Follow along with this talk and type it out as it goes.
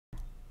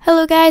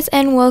Hello guys,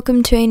 and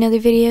welcome to another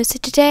video. So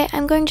today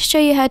I'm going to show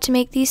you how to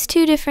make these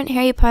two different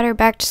Harry Potter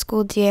back to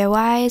school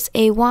DIYs,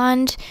 a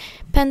wand,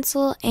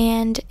 pencil,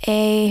 and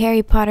a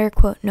Harry Potter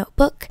quote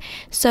notebook.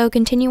 So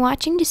continue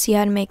watching to see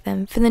how to make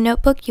them. For the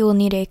notebook you will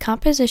need a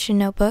composition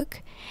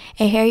notebook,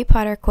 a Harry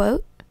Potter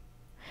quote,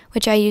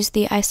 which I used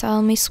the "I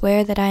solemnly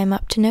swear that I am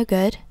up to no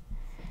good."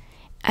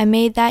 I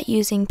made that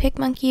using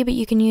PicMonkey, but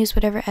you can use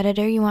whatever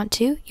editor you want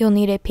to. You'll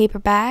need a paper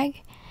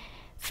bag.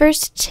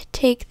 First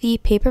take the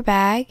paper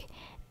bag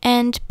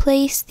and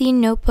place the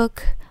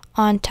notebook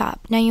on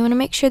top. Now you want to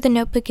make sure the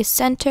notebook is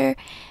center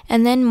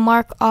and then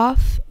mark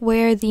off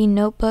where the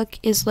notebook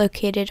is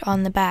located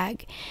on the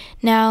bag.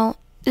 Now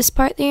this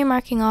part that you're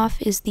marking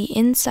off is the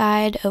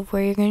inside of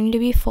where you're going to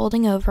be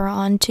folding over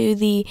onto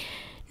the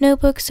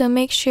notebook, so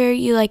make sure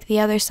you like the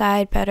other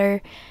side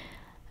better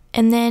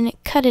and then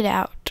cut it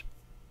out.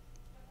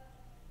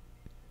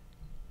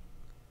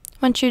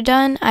 Once you're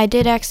done, I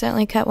did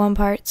accidentally cut one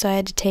part, so I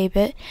had to tape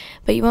it,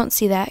 but you won't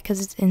see that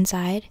because it's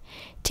inside.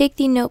 Take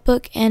the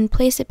notebook and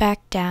place it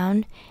back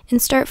down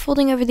and start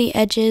folding over the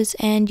edges,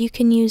 and you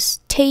can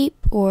use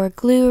tape or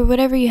glue or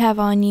whatever you have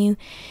on you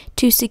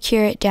to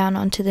secure it down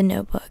onto the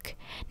notebook.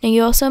 Now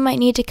you also might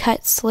need to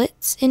cut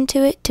slits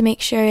into it to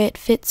make sure it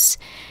fits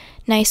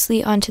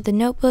nicely onto the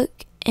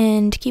notebook,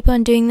 and keep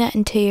on doing that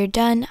until you're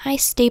done. I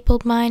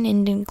stapled mine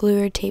and didn't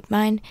glue or tape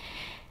mine.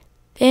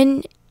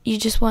 Then you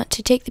just want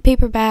to take the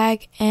paper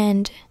bag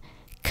and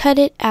cut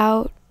it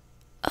out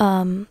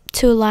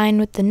to align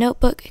with the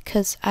notebook,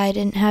 because I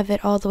didn't have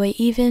it all the way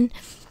even.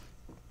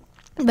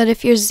 But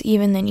if yours is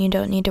even, then you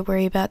don't need to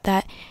worry about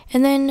that.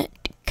 And then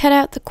cut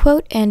out the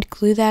quote and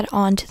glue that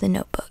onto the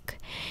notebook.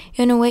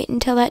 You're going to wait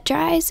until that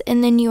dries,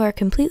 and then you are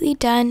completely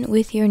done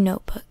with your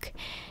notebook.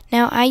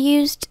 Now I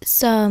used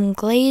some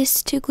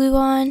glaze to glue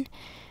on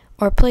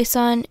or place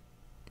on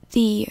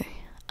the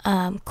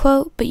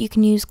quote, but you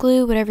can use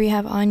glue, whatever you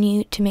have on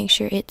you, to make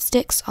sure it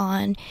sticks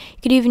on.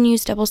 You could even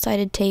use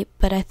double-sided tape,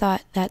 but I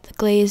thought that the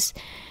glaze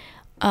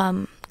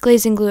and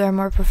glue are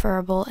more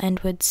preferable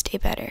and would stay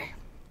better.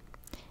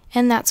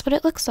 And that's what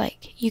it looks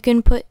like. You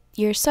can put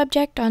your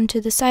subject onto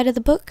the side of the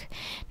book.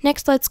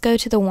 Next, let's go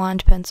to the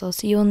wand pencil.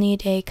 So you'll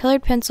need a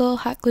colored pencil,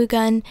 hot glue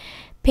gun,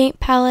 paint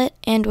palette,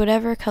 and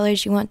whatever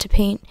colors you want to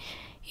paint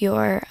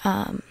your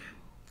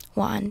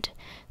wand.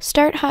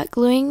 Start hot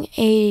gluing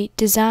a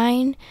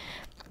design.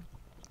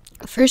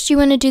 First you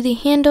want to do the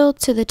handle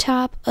to the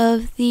top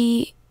of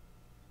the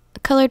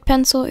colored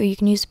pencil, or you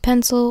can use a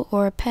pencil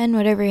or a pen,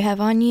 whatever you have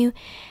on you,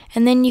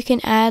 and then you can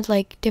add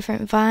like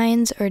different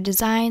vines or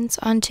designs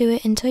onto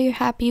it until you're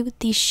happy with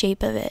the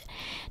shape of it.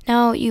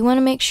 Now you want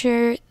to make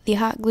sure the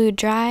hot glue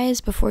dries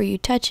before you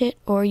touch it,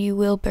 or you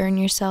will burn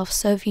yourself.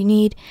 So if you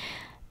need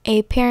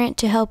a parent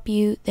to help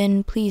you,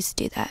 then please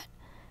do that.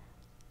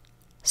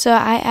 So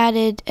I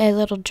added a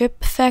little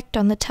drip effect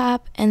on the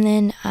top, and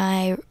then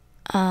I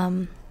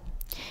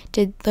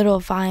did little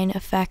vine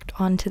effect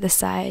onto the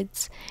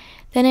sides.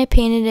 Then I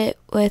painted it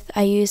with,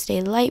 I used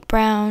a light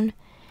brown,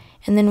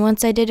 and then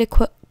once I did a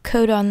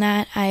coat on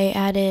that, I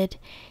added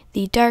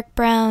the dark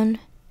brown,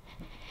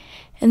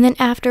 and then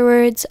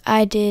afterwards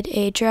I did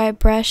a dry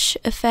brush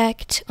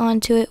effect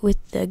onto it with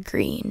the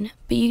green.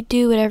 But you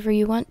do whatever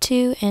you want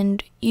to,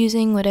 and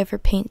using whatever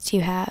paints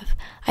you have.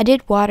 I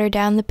did water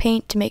down the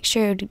paint to make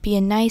sure it would be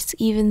a nice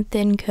even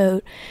thin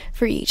coat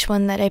for each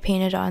one that I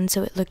painted on,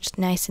 so it looked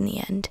nice in the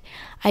end.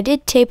 I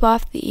did tape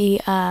off the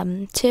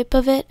tip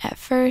of it at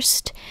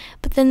first,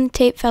 but then the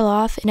tape fell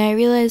off and I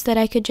realized that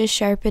I could just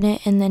sharpen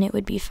it and then it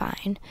would be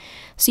fine.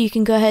 So you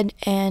can go ahead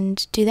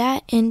and do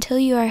that until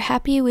you are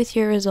happy with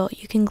your result.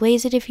 You can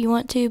glaze it if you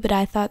want to, but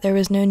I thought there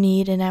was no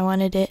need and I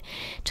wanted it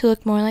to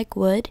look more like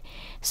wood.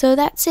 So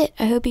that's it.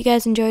 I hope you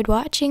guys enjoyed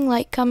watching.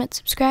 Like, comment,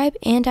 subscribe,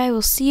 and I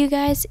will see you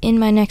guys in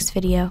my next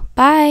video.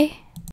 Bye!